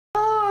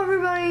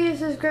Everybody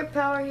uses grip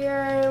power here,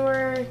 and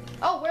we're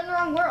Oh, we're in the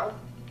wrong world.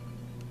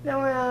 no,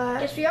 we're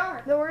not. Yes, we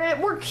are. No,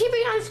 we're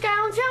keeping on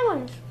Skyline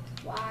Challenge.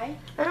 Why?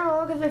 I don't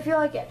know because I feel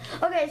like it.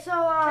 Okay, so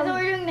I thought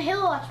we were doing the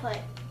Halo Let's Play.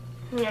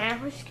 yeah,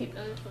 let's just keep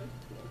doing this one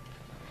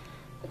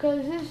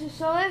because this is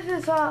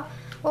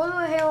we'll do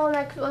a Halo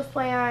next. Let's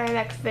play on our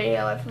next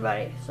video,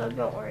 everybody. So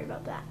don't worry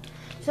about that.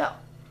 So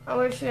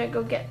we're just gonna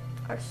go get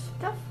our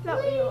stuff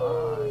that we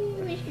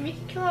want. We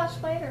can kill that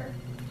spider.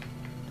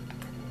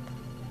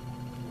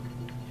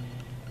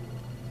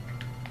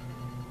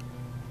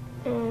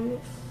 And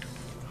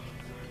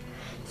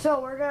so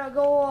we're gonna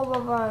go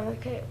over on the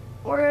cave.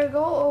 We're gonna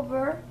go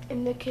over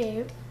in the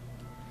cave,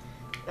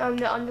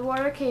 the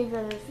underwater cave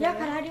that is Yeah,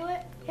 there. can I do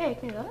it? Yeah, you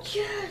can do it.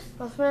 Yes.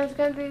 That's when it's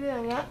gonna be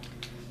doing that.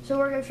 So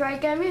we're gonna try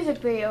to get a music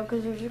video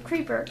because there's a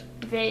creeper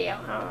video. I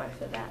don't know if I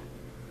said that.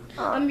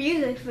 A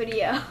music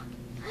video.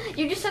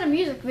 You just said a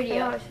music I know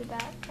video. I said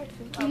that.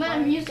 You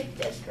meant a music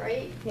disc,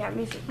 right? Yeah,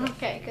 music.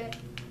 Okay, good.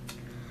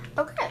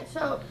 Okay,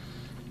 so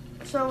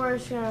we're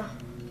just gonna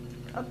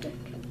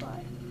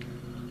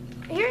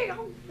here you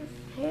go.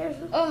 Here's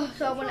Oh,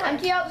 so I'm gonna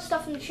empty out the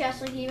stuff in the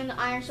chest, like even the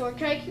iron sword.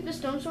 Can I keep the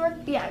stone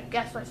sword? yeah.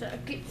 Guess what I said.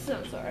 Keep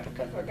some sword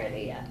because we're gonna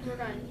need that. We're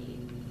gonna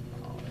need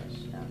all this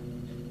stuff.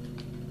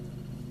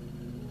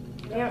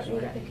 You don't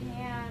need I it.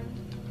 can.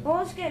 Well,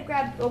 let's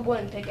grab a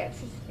wooden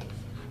pickaxe.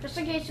 Just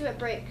in case if it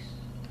breaks.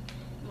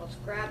 Let's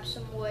grab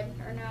some wood,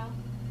 or no?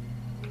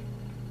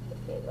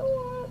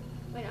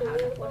 We don't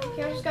have enough wood.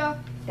 Okay, let's go.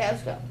 Yeah,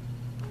 let's go.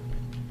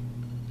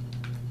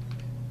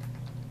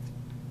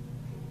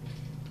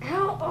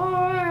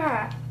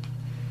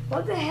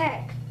 What the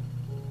heck?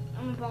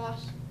 I'm a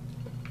boss.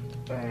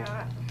 You're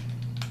not.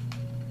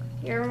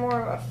 You're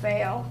more of a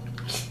fail.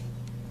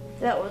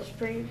 That was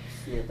pretty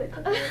stupid.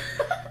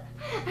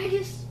 I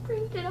just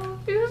sprinted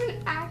off. It was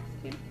an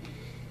accident.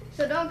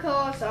 So don't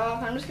call us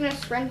off. I'm just gonna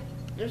sprint.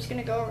 I'm just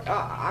gonna go.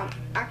 I'm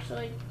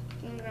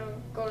gonna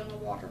go in the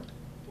water.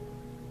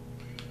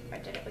 I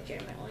did it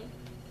legitimately.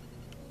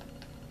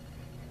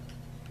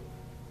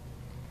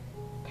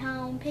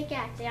 Stone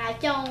pickaxe. I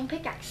don't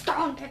pickaxe.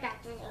 Stone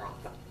pickaxe.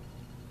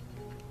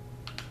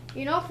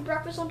 You know, for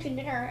breakfast, lunch, and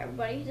dinner,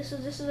 everybody. This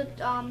is a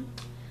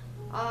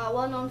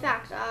well-known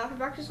fact. For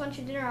breakfast, lunch,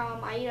 and dinner,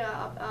 I eat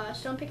a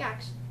stone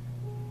pickaxe.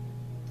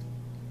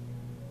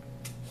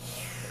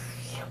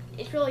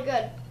 It's really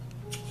good.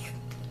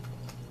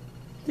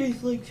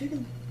 Tastes like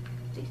chicken.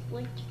 Tastes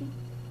like chicken.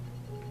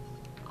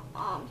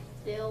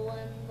 Still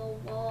in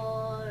the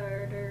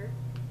water.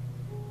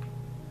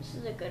 This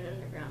is a good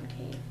underground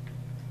cave.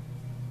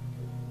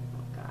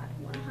 Oh God,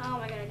 how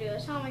am I gonna do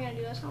this? How am I gonna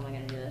do this? How am I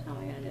gonna do this? How am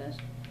I gonna do this?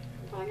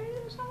 How am I gonna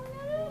do this? How am I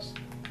gonna do this?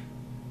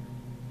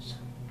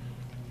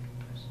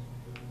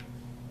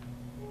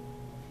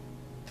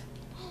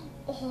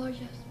 Oh yes,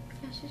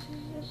 yes, yes, yes,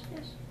 yes,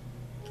 yes.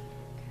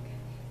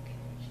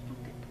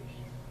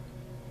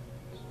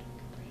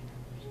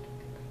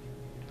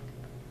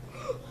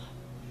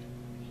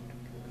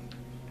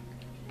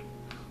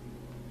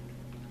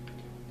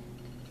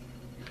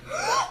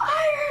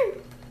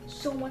 Iron!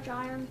 So much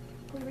iron.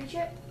 Can we reach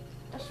it?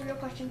 That's the real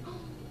question.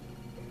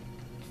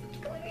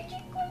 Can we reach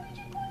it? Can we reach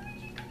it? Can we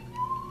reach it?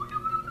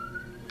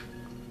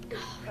 No,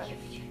 we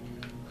can't reach it.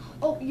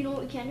 Oh, you know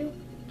what we can do?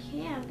 We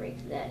can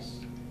break this.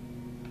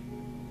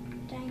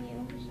 Dang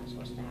you, it's not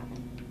supposed to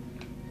happen.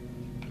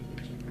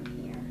 Reach it from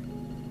here.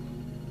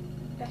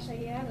 Best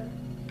idea ever.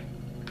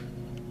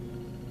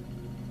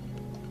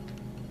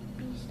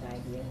 Beast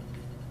idea.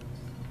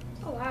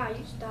 Oh wow, you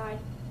just died.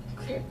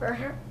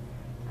 Creeper.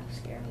 That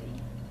scared me.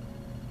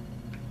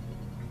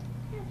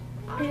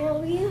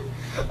 Oh yeah.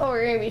 Oh,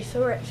 we're gonna be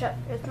so rich.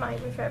 It's my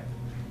trip.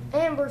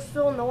 And we're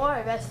still in the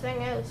water. Best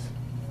thing is.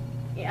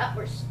 Yeah,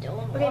 we're still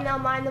in the Okay, water. now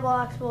mine the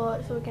blocks below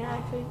it so we can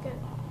actually get.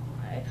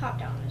 I caught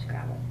down this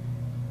gravel.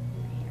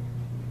 Here,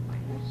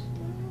 find this.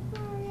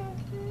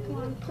 Come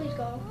on, please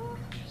go.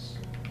 Yes.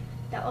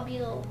 That will be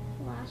the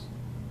last.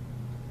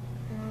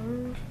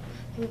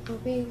 It will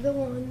be the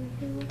one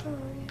who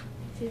died.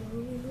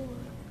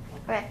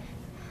 Okay.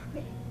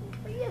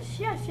 Yes,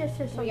 yes, yes,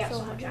 yes. We I'm got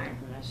so much iron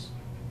from this.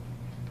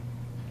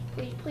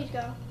 Please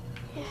go.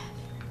 Yeah.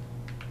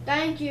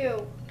 Thank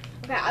you.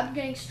 Okay, I'm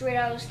getting straight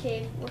out of this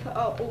cave.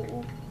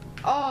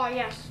 Oh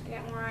yes, I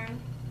got more iron.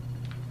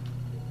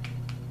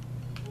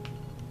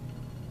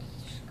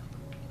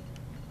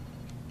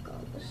 Go,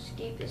 let's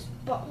escape this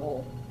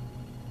butthole.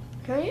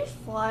 Can we just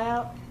fly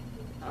out?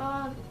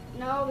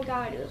 No, we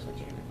gotta do this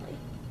legitimately.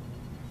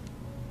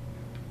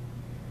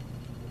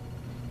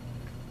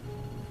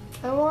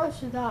 I want us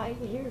to die. I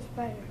can hear a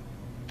spider.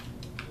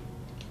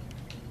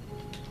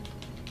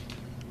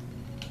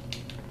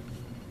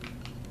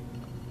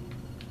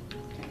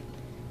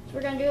 So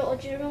we're gonna do it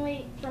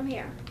legitimately from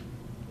here.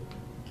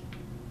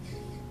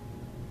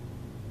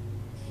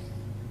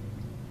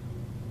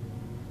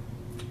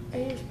 I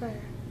hear a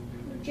spider.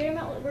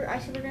 Legitimately, I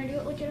said we're gonna do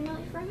it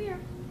legitimately from here.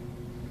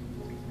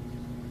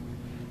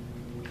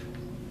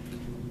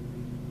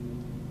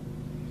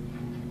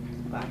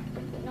 Okay,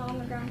 no, on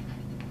the ground.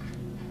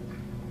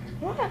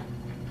 What?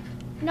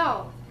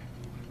 No.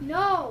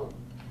 No.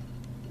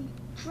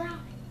 drowning.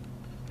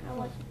 I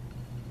wasn't.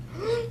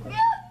 You have 9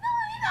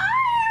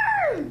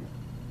 iron!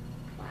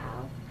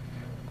 Wow.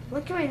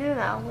 What can we do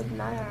now with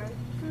 9 iron?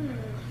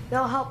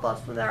 They'll help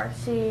us with our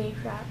C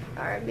trap,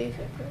 our B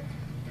secret.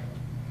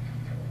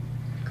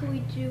 Can we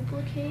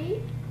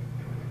duplicate?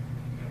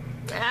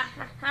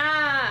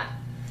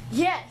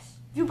 Yes!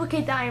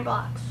 Duplicate the iron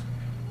blocks.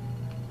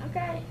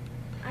 Okay.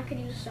 I could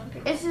use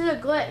something. This is a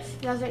glitch.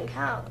 Doesn't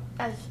count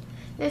as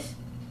this.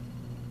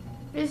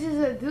 This is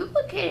a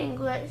duplicating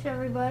glitch,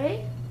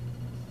 everybody.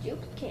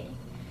 Duplicating.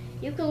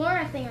 You can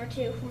learn a thing or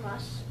two from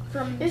us.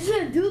 This is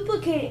a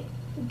duplicating.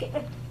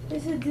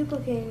 This is a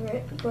duplicating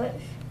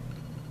glitch.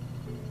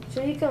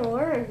 So you can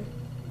learn.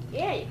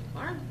 Yeah, you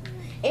can learn.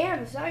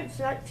 And besides, it's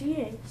not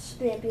cheating.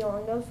 Stampy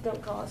Longos,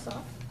 don't call us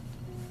off.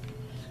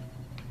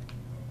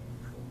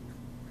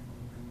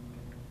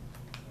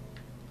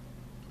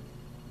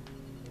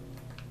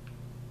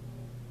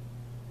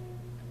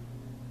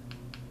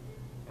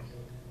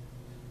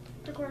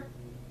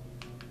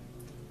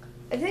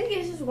 I think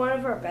this is one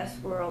of our best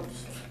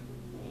worlds.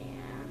 Yeah.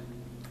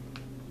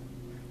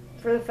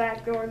 For the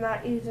fact that we're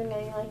not using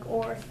any like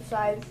ores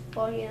besides,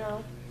 well, you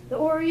know, the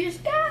ore you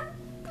just got.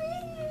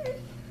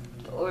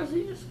 The ores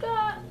you just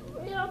got.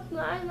 Yep,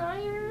 9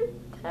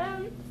 iron,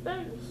 10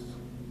 fence.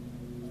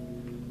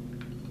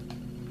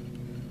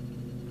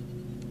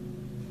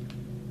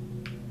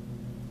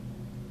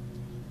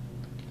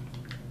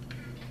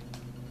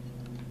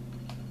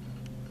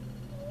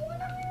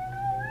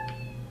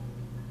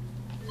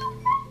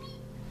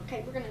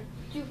 Okay, we're gonna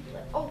do.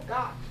 Oh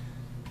God.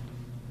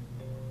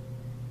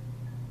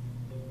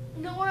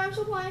 No more. I'm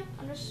still playing.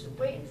 I'm just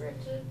waiting for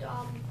it to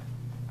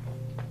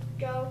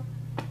go.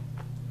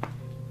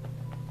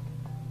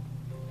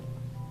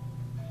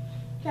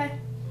 Okay.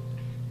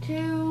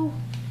 2.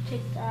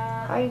 Take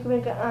that. How you can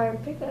make an iron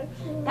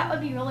pickaxe? That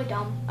would be really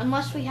dumb.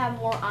 Unless we have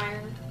more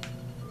iron.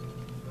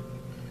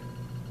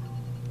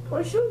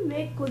 What should we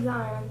make with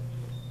iron?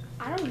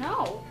 I don't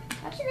know.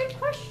 That's a good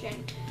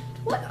question.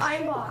 What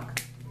Iron block.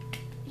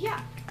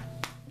 Yeah,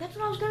 that's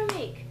what I was gonna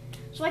make,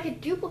 so I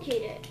could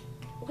duplicate it.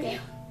 Okay.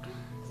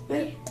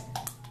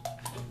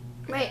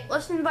 Wait,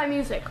 listen to my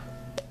music.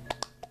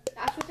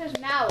 That's with his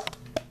mouth.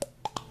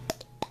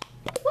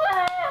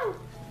 Wow!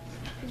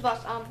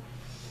 Boss, I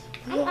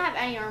don't have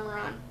any armor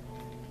on.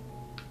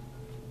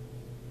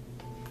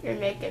 You're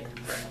naked.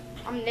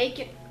 I'm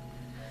naked.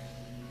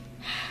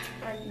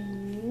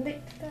 I'm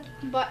naked.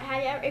 But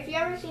if you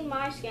ever seen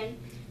my skin,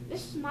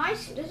 this is my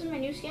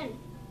new skin.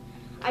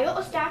 I built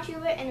a statue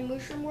of it in the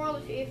Mushroom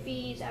World. If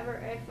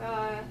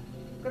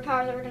Grip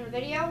Power's ever done a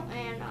video,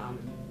 and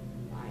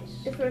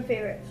It's my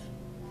favorites.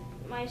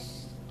 my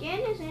skin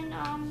is in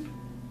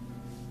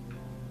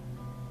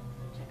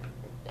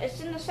it's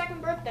in the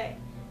second birthday,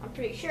 I'm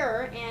pretty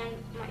sure, and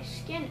my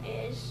skin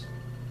is,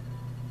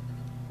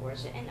 or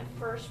is it in the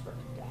first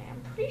birthday?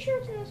 I'm pretty sure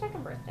it's in the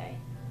second birthday.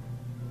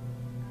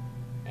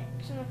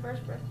 It's in the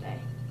first birthday.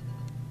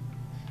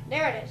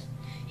 There it is.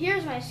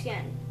 Here's my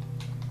skin.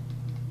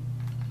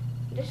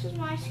 This is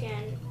my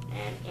skin,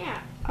 and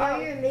yeah. Now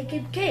you're a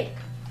naked cake.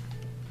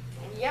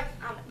 And yep,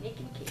 I'm a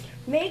naked cake.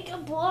 Make a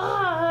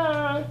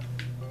block.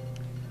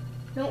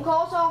 Don't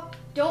call us off.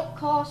 Don't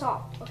call us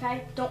off,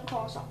 okay? Don't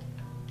call us off.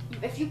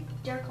 If you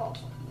dare call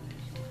us off.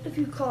 If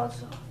you call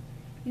us off,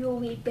 you will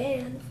be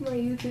banned from our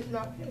YouTube.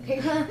 Not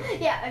okay.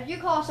 Yeah, if you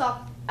call us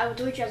off, I will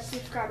delete you as a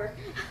subscriber.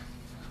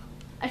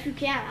 If you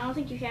can, I don't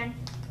think you can.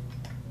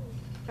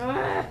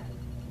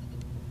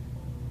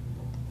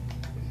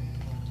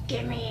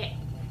 Give me it.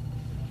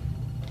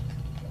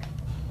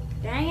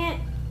 Dang it.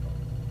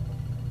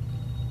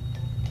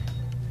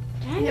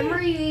 Dang Remember,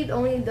 it. you need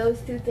only those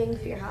 2 things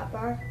for your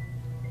hotbar.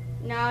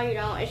 No, you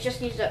don't. It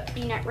just needs to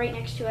be right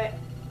next to it.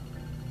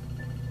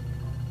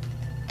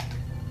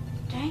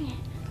 Dang it.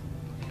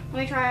 Let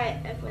me try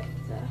it with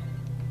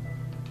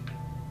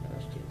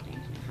those 2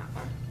 things in the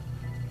hotbar.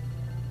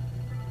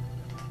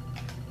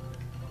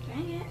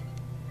 Dang it.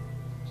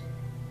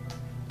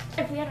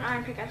 If we had an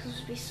iron pickaxe, this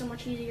would be so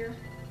much easier.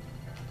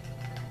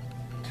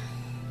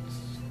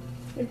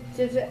 Do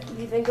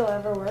you think it'll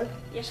ever work?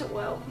 Yes, it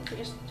will. If we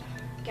just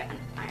get an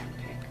iron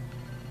pick.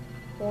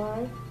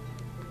 Why?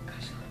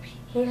 Because it would be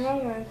Hey, hi,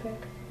 iron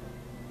pick.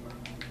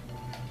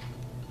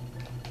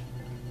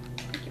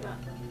 Think about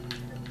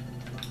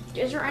it.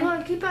 Is there any? Come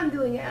on, keep on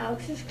doing it,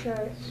 Alex. Just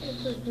curious.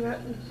 This is not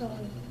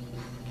fun.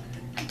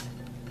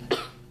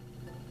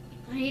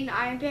 I need an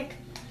iron pick.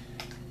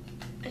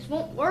 This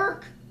won't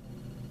work.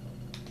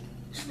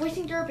 It's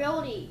wasting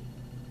durability.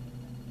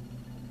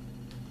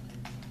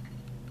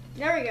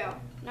 There we go.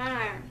 9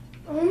 iron.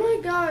 Oh my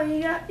God,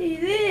 you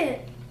did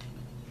it.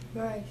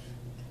 Nice.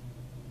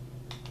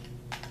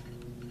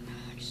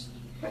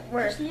 I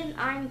just need an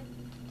iron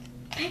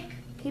pick.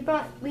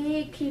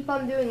 We keep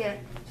on doing it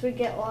so we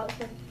get lots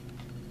of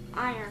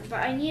Iron,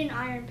 but I need an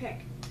iron pick.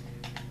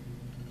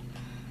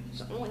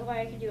 It's the only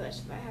way I can do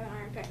this if I have an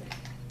iron pick.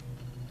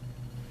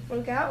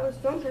 Look out, let's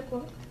don't pick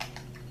one.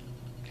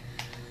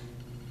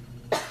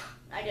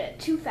 I did it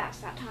too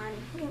fast that time.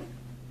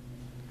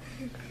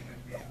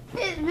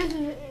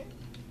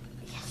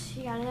 Yes,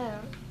 She got it.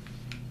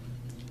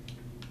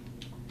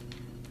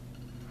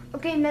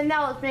 Okay, and then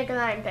now let's make an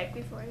iron pick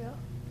before you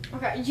go.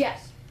 Okay,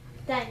 yes.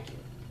 Thank you.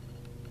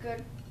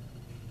 Good.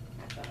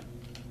 That's better.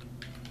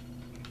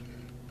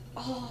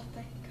 Oh,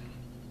 thank God.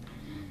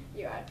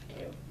 You had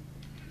to.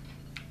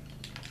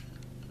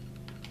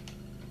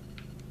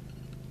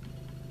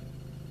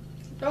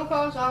 Don't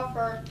call us off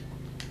for,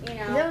 you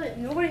know. No,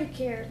 nobody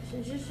cares.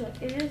 It's just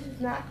it is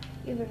not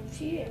even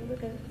cheating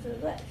because it's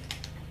a glitch.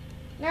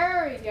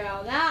 There we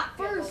go. That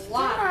feels First a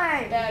lot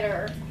time.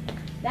 better.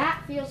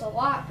 That feels a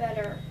lot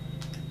better.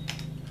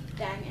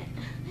 Dang it.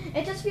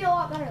 It does feel a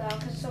lot better though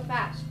because it's so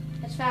fast.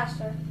 It's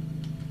faster.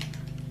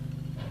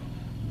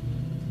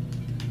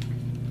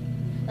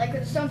 Like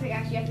with the stone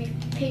pickaxe, you have to be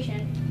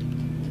patient.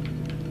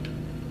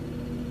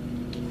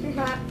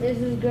 This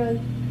is good.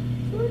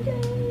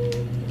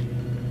 Okay.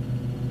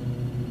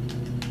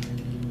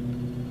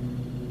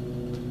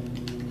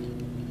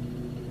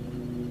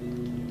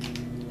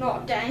 Oh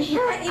dang!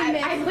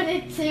 I put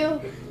it too.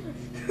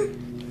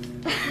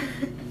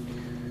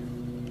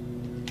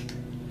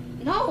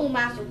 No,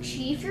 Master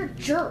Chief, you're a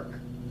jerk.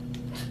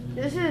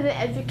 This is an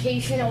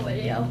educational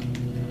video.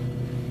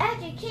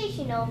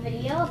 Educational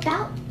video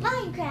about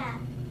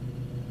Minecraft.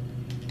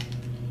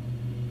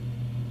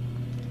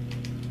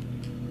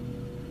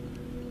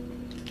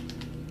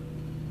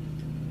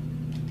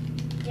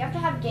 You have to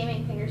have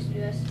gaming fingers to do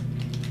this.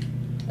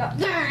 No.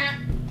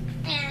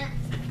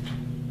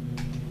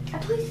 I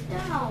placed it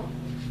down.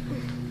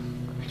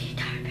 I need a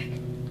diamond pick.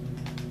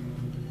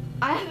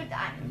 I have a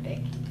diamond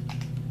pick.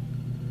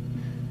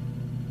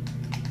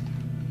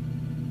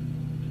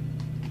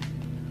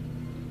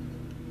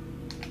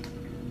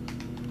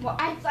 Well,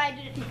 I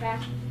did it too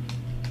fast.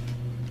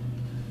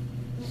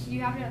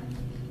 You have to.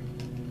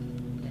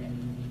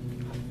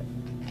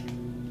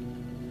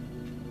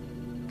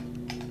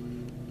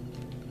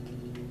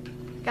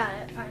 Got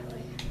it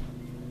finally.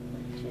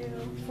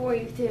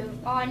 42.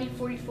 Oh, I need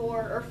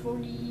 44 or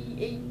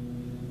 48.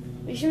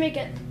 We should make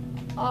it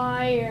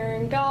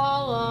iron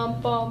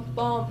golem. Bum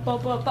bum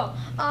bum bum bum.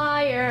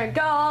 Iron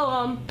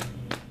golem.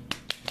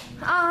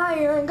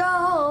 Iron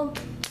golem.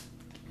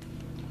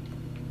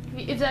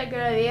 Is that a good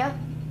idea?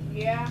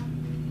 Yeah.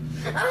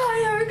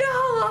 Iron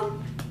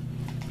golem.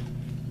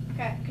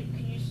 Okay, could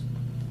you just...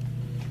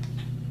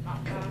 Oh,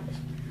 God.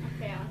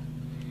 Okay,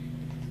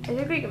 I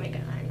think we can make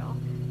an iron golem.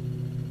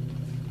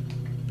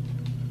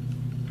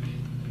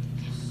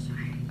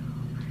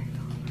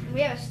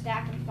 we have a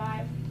stack of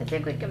 5. I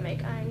think we can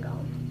make iron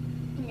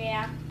golem.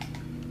 Yeah.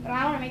 But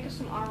I want to make us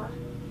some armor.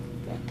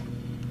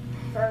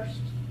 First.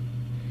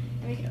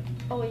 And we can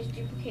always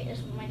duplicate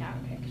this with my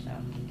diamond pick, so.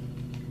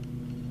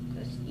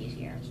 It's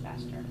easier, it's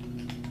faster.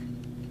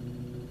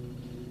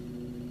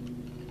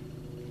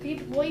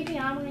 Will you be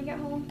on when I get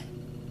home?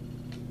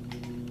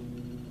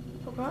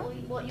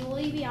 What? Will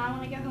you be on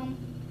when I get home?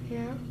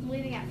 Yeah. I'm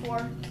leaving at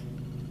 4.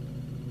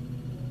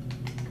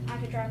 I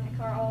have to drive my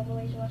car all the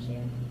way to West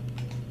here.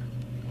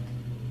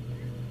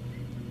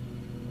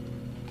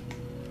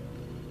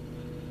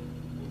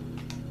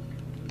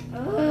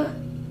 Ugh.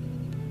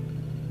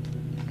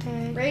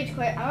 Okay. Rage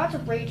quit. I'm about to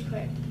rage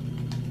quit.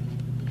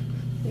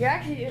 You're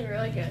actually doing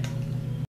really good.